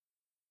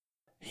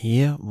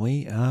Here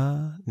we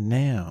are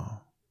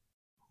now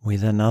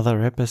with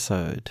another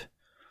episode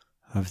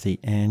of the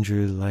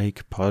Andrew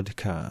Lake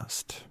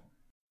Podcast.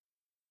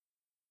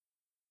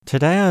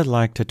 Today I'd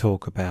like to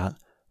talk about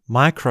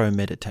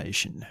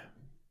micro-meditation.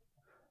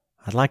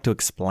 I'd like to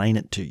explain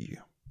it to you.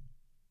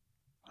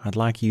 I'd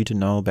like you to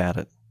know about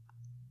it.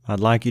 I'd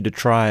like you to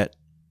try it.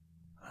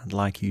 I'd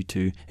like you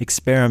to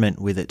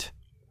experiment with it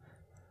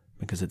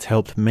because it's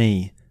helped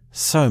me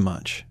so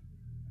much.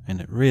 And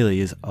it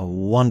really is a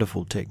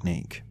wonderful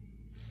technique.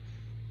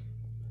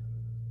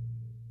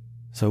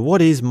 So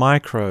what is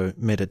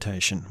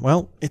micro-meditation?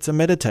 Well, it's a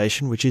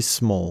meditation which is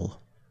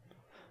small.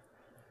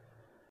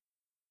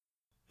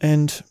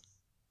 And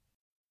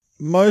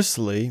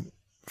mostly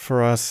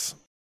for us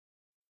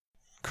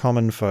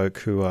common folk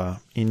who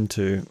are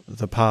into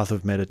the path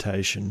of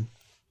meditation,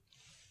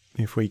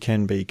 if we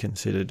can be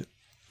considered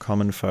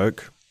common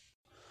folk,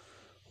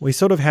 we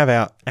sort of have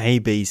our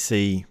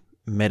ABC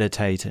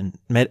meditation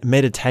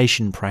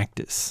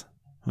practice,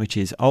 which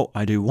is,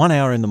 I do 1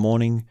 hour in the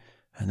morning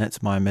and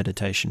that's my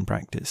meditation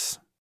practice.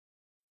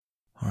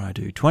 Or I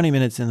do 20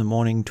 minutes in the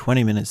morning,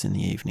 20 minutes in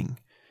the evening,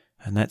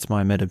 and that's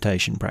my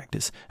meditation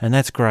practice. And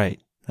that's great.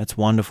 That's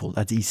wonderful.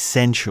 That's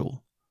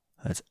essential.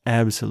 That's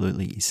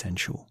absolutely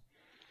essential.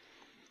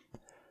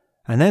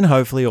 And then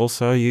hopefully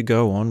also you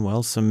go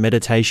on, some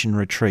meditation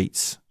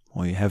retreats,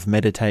 or you have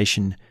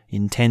meditation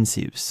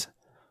intensives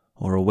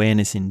or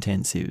awareness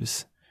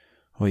intensives.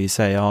 Or you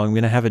say, I'm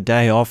going to have a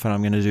day off and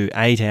I'm going to do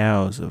 8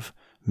 hours of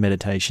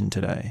meditation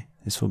today.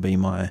 This will be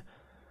my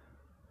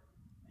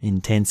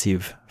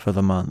intensive for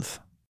the month.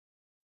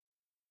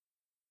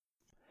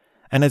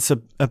 And it's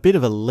a bit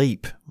of a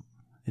leap.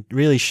 It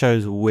really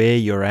shows where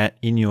you're at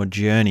in your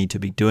journey to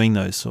be doing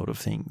those sort of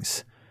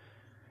things.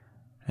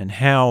 And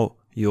how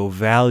your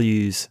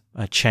values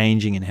are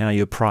changing and how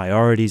your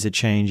priorities are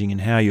changing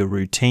and how your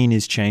routine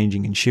is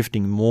changing and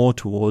shifting more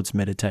towards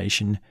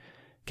meditation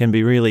can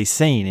be really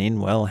seen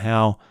in,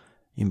 how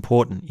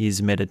important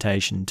is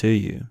meditation to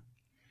you.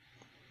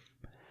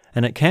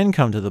 And it can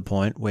come to the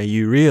point where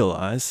you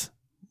realize,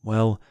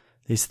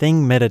 this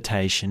thing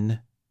meditation,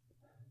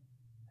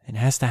 it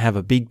has to have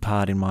a big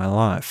part in my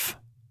life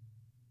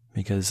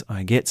because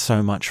I get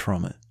so much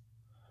from it.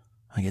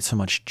 I get so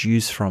much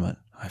juice from it.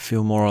 I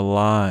feel more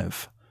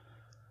alive.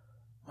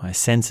 My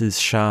senses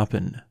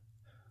sharpen.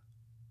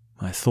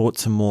 My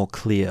thoughts are more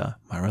clear.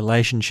 My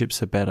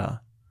relationships are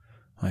better.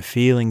 My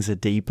feelings are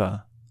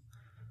deeper.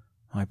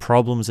 My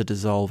problems are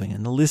dissolving.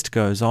 And the list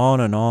goes on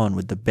and on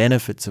with the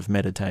benefits of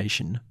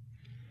meditation.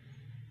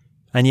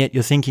 And yet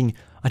you're thinking,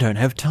 I don't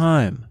have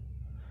time.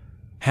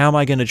 How am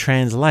I going to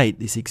translate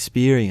this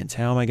experience?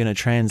 How am I going to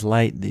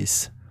translate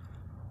this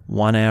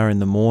 1 hour in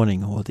the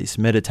morning or this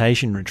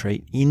meditation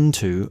retreat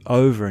into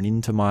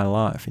my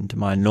life, into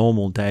my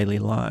normal daily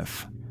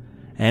life?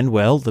 And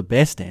the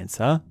best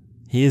answer,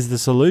 here's the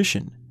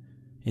solution.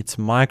 It's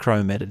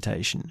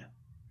micro-meditation.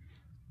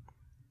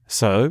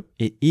 So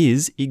it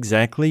is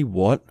exactly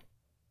what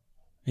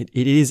it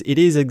is. It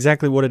is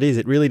exactly what it is.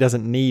 It really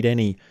doesn't need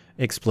any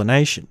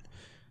explanation.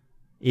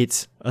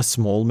 It's a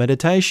small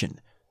meditation.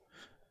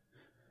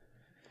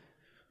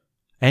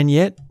 And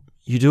yet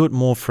you do it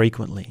more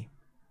frequently.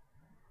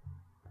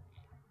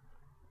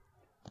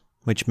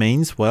 Which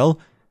means,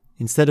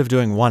 instead of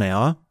doing 1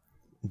 hour,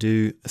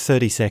 do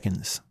 30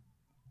 seconds.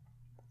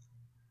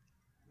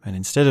 And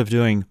instead of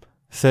doing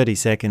 30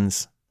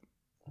 seconds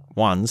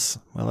once,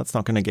 that's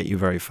not going to get you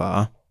very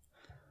far.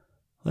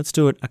 Let's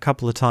do it a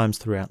couple of times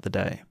throughout the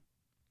day.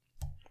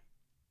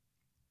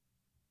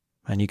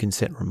 And you can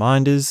set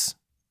reminders,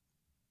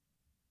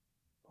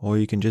 or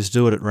you can just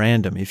do it at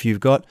random. If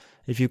you've got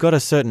a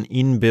certain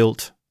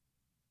inbuilt,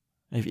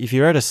 if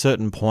you're at a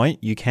certain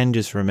point, you can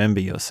just remember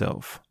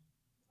yourself.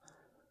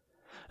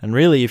 And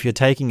really, if you're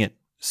taking it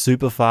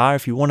super far,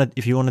 if you want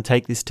to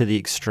take this to the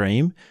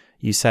extreme,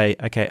 you say,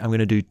 okay, I'm going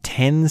to do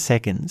 10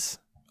 seconds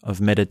of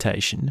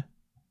meditation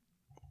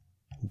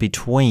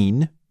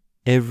between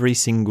every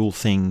single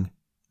thing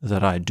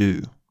that I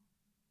do.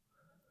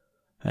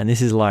 And this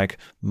is like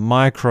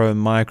micro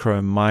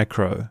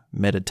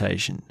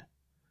meditation.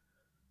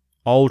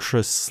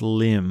 Ultra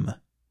slim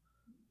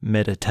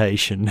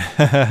meditation.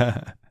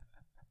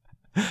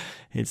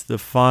 It's the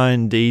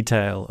fine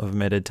detail of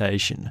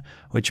meditation,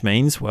 which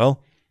means,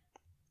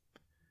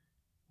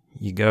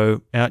 you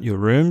go out your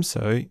room,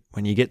 so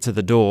when you get to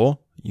the door,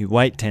 you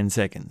wait 10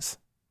 seconds.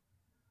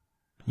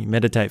 You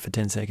meditate for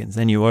 10 seconds,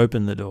 then you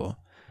open the door.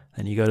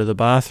 Then you go to the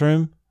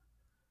bathroom,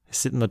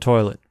 sit in the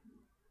toilet,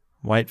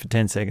 wait for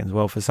 10 seconds.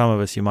 For some of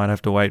us, you might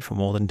have to wait for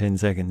more than 10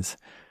 seconds.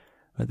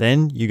 But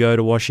then you go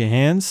to wash your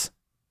hands,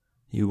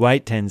 you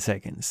wait 10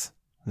 seconds.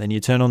 Then you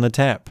turn on the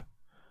tap.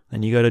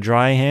 Then you go to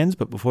dry your hands,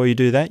 but before you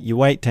do that, you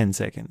wait 10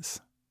 seconds.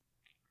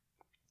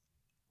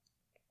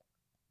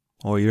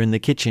 Or you're in the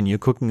kitchen, you're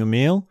cooking a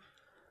meal.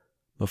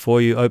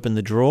 Before you open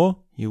the drawer,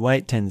 you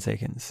wait 10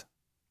 seconds.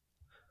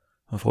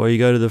 Before you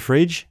go to the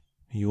fridge,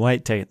 you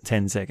wait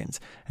 10 seconds.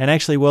 And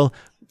actually,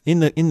 in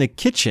the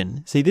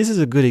kitchen, see, this is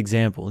a good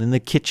example. In the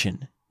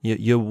kitchen,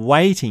 you're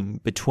waiting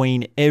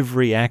between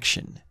every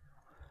action.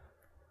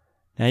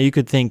 Now you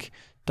could think,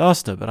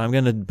 Doster, but I'm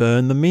going to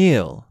burn the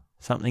meal.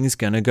 Something's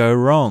going to go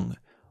wrong.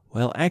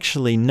 Well,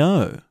 actually,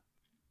 no.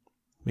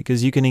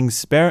 Because you can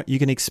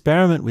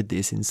experiment with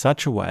this in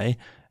such a way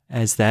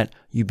as that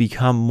you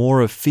become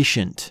more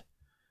efficient.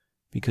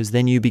 Because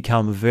then you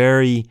become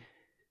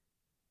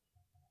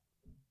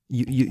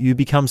you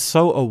become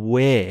so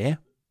aware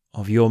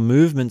of your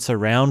movements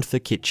around the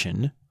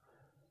kitchen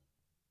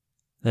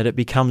that it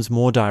becomes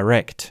more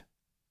direct.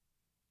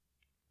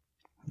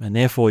 And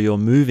therefore you're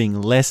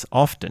moving less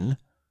often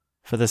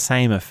for the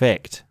same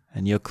effect.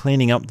 And you're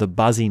cleaning up the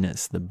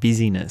buzziness, the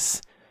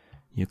busyness.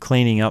 You're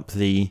cleaning up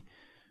the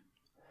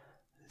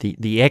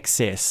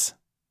excess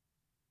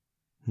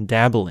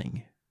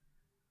dabbling.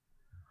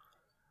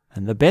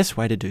 And the best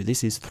way to do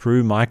this is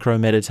through micro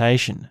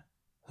meditation.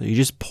 So you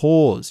just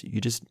pause.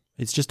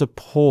 It's just a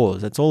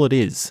pause. That's all it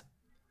is.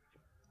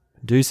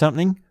 Do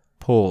something,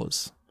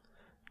 pause.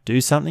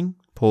 Do something,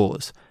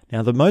 pause.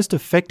 Now, the most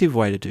effective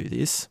way to do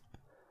this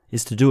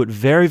is to do it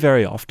very,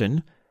 very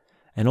often.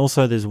 And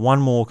also there's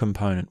one more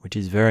component, which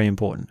is very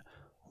important,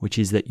 which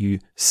is that you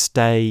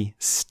stay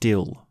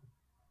still.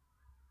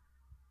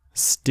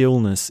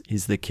 Stillness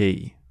is the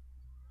key.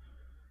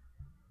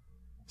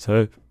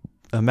 So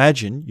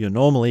imagine you're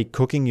normally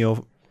cooking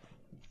your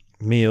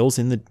meals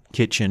in the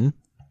kitchen.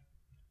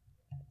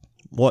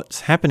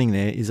 What's happening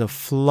there is a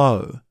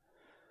flow.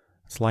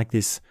 It's like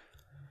this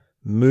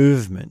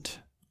movement.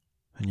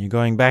 And you're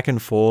going back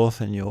and forth,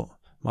 and you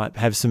might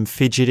have some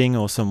fidgeting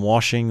or some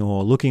washing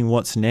or looking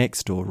what's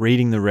next or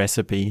reading the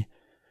recipe.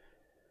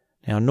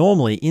 Now,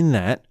 normally in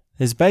that,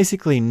 there's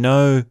basically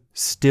no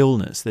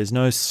stillness. There's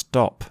no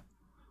stop.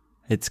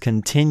 It's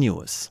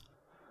continuous.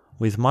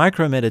 With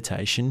micro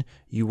meditation,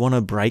 you want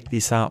to break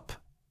this up.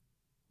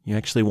 You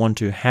actually want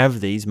to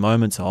have these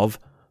moments of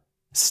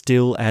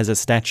still as a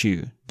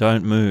statue,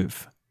 don't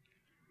move.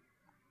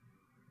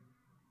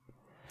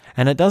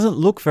 And it doesn't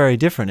look very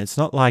different. It's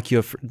not like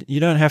you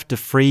don't have to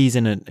freeze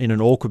in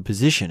an awkward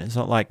position. It's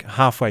not like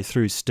halfway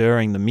through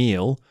stirring the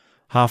meal,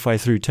 halfway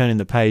through turning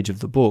the page of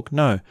the book.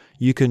 No,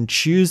 you can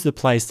choose the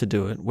place to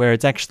do it where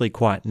it's actually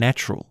quite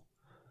natural.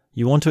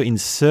 You want to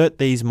insert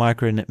these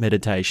micro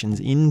meditations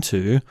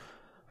into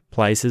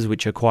places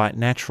which are quite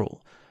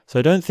natural.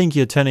 So don't think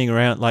you're turning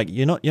around, like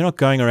you're not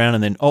going around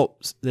and then,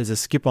 there's a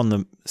skip on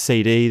the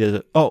CD,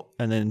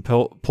 and then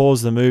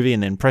pause the movie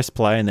and then press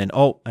play and then,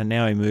 and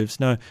now he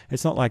moves. No,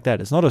 it's not like that.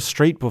 It's not a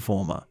street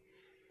performer.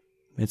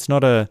 It's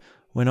not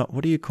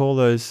what do you call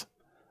those?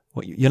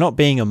 You're not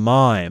being a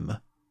mime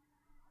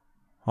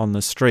on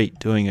the street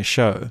doing a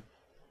show.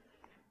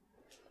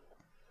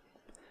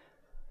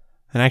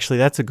 And actually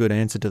that's a good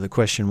answer to the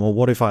question, well,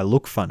 what if I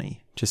look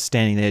funny, just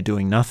standing there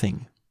doing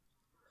nothing?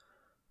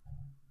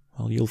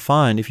 Well, you'll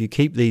find if you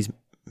keep these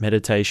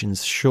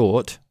meditations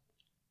short,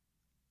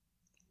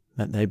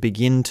 that they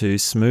begin to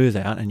smooth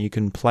out and you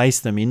can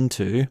place them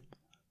into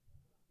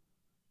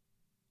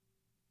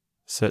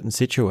certain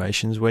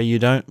situations where you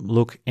don't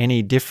look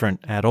any different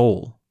at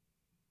all.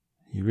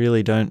 You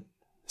really don't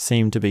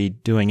seem to be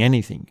doing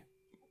anything.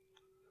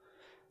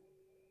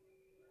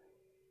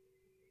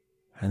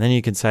 And then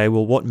you can say,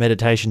 well, what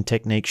meditation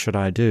technique should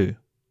I do?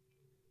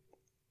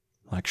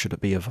 Like, should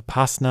it be a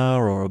Vipassana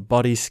or a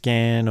body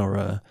scan or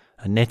a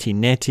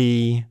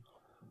neti-neti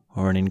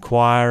or an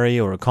inquiry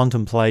or a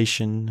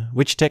contemplation?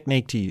 Which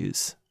technique to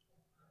use?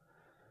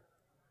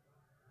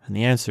 And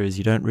the answer is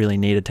you don't really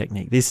need a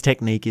technique. This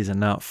technique is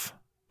enough.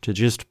 To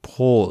just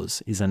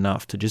pause is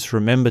enough. To just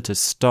remember to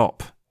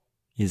stop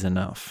is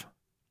enough.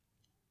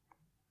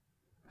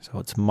 So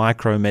it's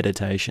micro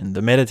meditation.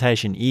 The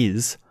meditation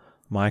is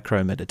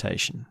micro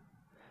meditation.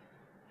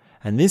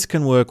 And this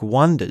can work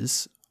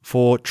wonders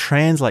for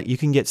translate. You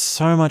can get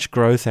so much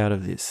growth out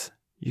of this.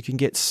 You can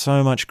get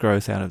so much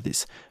growth out of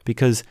this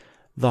because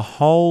the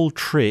whole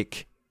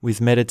trick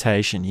with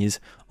meditation is,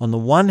 on the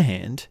one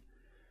hand,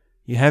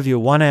 you have your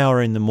 1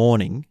 hour in the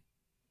morning,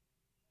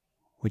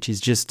 which is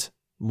just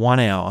 1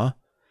 hour,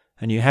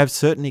 and you have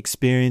certain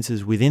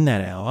experiences within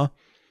that hour,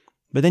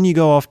 but then you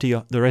go off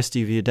to the rest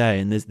of your day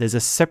and there's a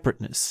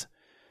separateness.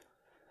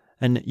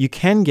 And you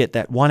can get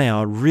that 1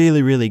 hour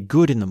really, really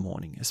good in the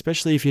morning,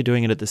 especially if you're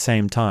doing it at the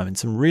same time, and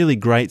some really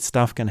great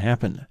stuff can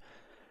happen.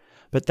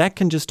 But that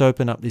can just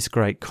open up this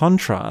great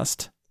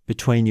contrast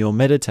between your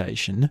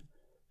meditation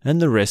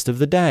and the rest of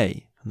the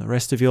day and the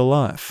rest of your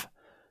life.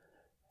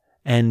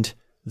 And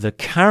the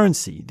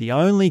currency, the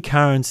only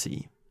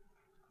currency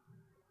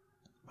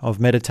of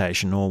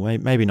meditation, or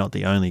maybe not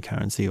the only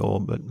currency,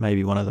 but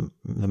maybe one of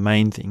the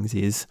main things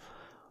is,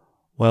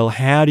 well,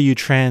 how do you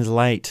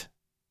translate?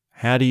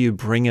 How do you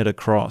bring it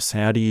across?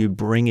 How do you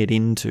bring it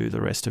into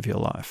the rest of your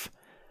life?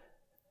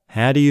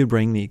 How do you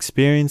bring the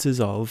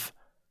experiences of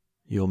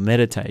your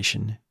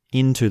meditation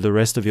into the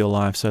rest of your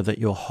life so that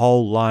your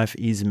whole life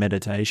is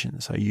meditation?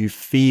 So you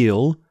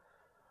feel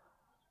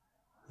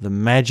the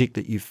magic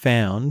that you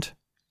found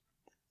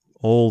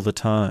all the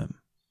time.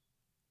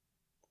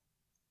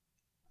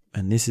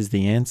 And this is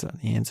the answer.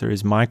 The answer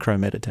is micro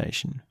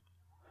meditation.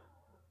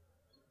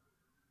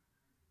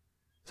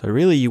 So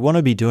really, you want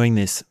to be doing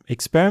this.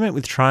 Experiment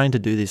with trying to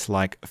do this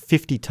like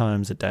 50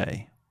 times a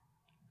day.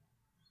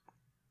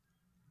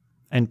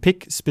 And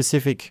pick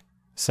specific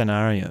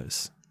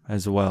scenarios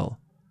as well,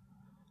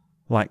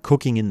 like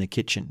cooking in the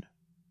kitchen.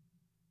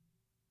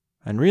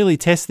 And really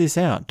test this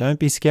out. Don't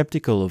be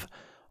skeptical of,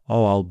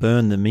 oh, I'll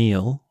burn the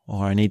meal,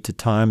 or I need to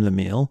time the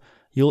meal.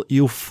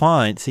 You'll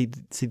find, see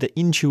the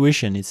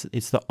intuition, it's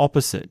the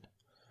opposite.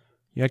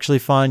 You actually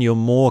find you're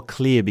more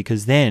clear,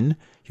 because then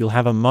you'll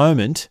have a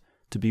moment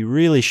to be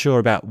really sure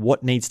about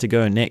what needs to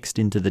go next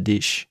into the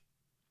dish.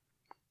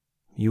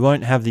 You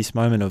won't have this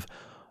moment of,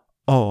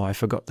 oh, I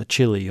forgot the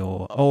chili,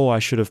 or oh, I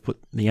should have put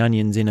the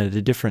onions in at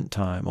a different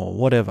time, or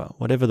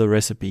whatever the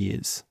recipe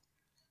is.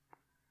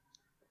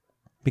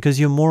 Because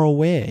you're more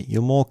aware,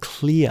 you're more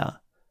clear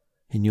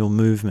in your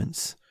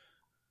movements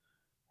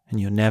and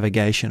your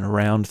navigation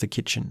around the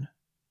kitchen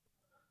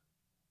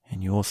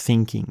and your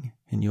thinking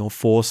and your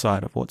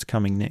foresight of what's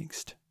coming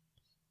next.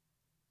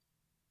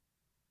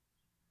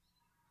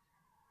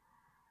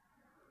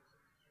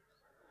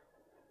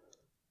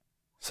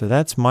 So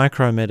that's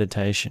micro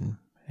meditation,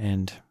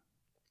 and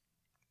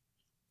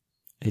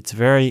it's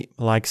very,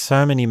 like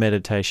so many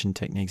meditation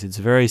techniques, it's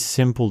very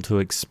simple to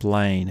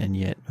explain and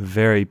yet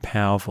very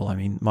powerful. I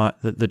mean,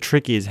 the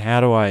trick is,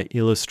 how do I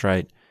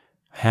illustrate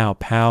how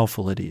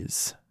powerful it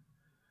is?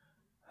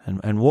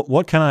 And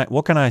what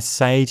can I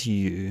say to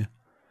you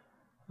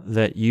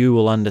that you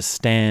will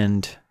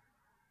understand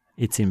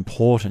its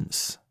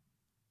importance?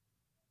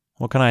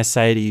 What can I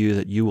say to you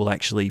that you will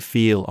actually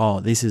feel, oh,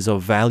 this is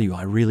of value,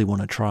 I really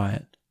want to try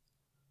it?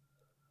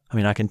 I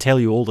mean, I can tell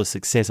you all the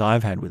success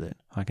I've had with it.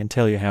 I can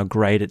tell you how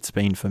great it's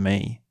been for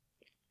me.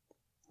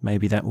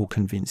 Maybe that will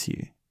convince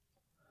you.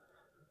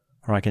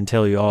 Or I can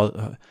tell you,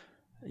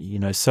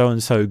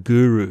 so-and-so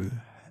guru,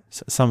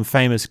 some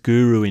famous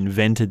guru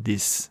invented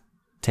this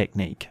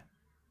technique.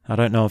 I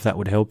don't know if that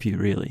would help you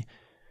really.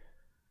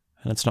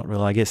 And it's not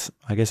really, I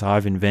guess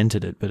I've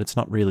invented it, but it's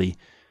not really,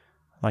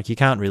 like, you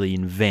can't really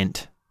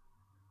invent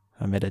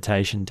a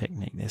meditation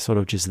technique. They're sort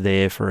of just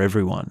there for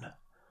everyone.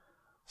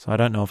 So I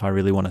don't know if I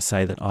really want to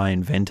say that I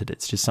invented it.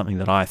 It's just something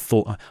that I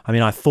thought. I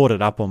mean, I thought it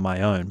up on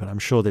my own, but I'm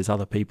sure there's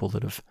other people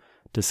that have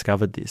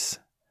discovered this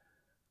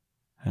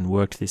and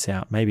worked this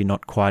out. Maybe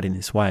not quite in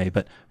this way,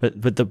 but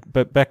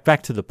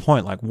back to the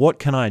point. Like, what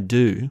can I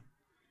do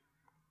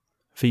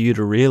for you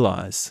to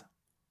realize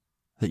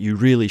that you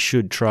really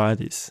should try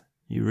this?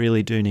 You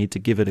really do need to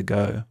give it a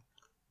go.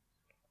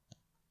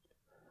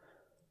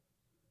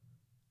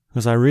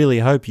 Because I really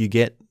hope you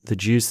get the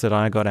juice that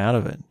I got out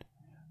of it.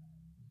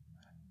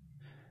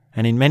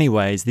 And in many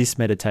ways, this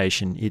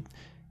meditation,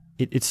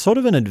 it's sort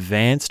of an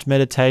advanced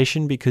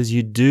meditation, because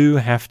you do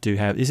have to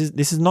have,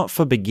 this is not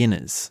for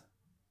beginners.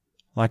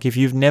 Like, if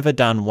you've never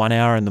done 1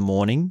 hour in the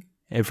morning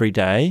every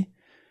day,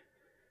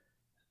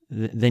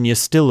 then you're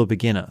still a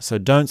beginner. So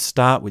don't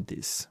start with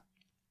this.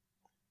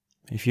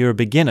 If you're a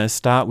beginner,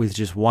 start with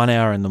just 1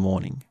 hour in the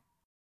morning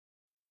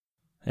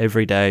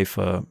every day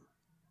for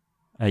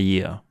a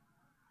year.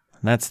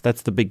 And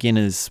that's the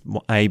beginner's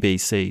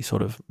ABC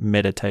sort of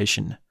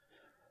meditation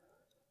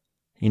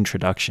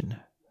introduction.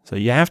 So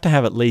you have to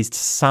have at least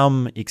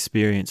some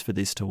experience for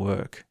this to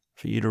work,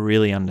 for you to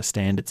really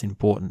understand its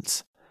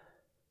importance.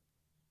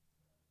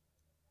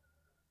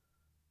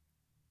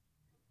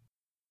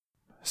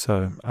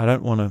 So I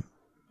don't want to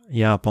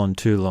yarp on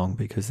too long,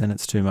 because then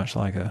it's too much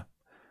like a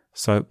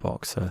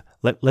soapbox. So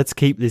let's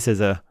keep this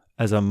as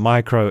a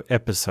micro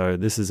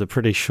episode. This is a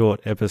pretty short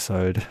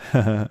episode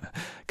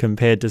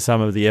compared to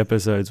some of the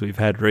episodes we've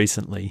had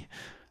recently.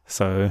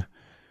 So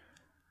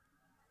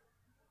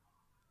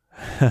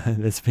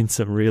there's been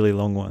some really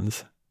long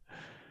ones.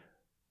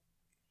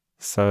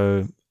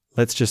 So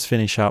let's just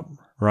finish up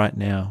right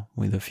now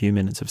with a few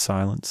minutes of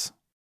silence.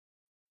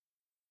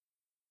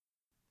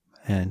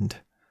 And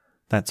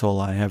that's all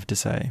I have to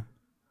say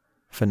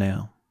for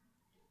now.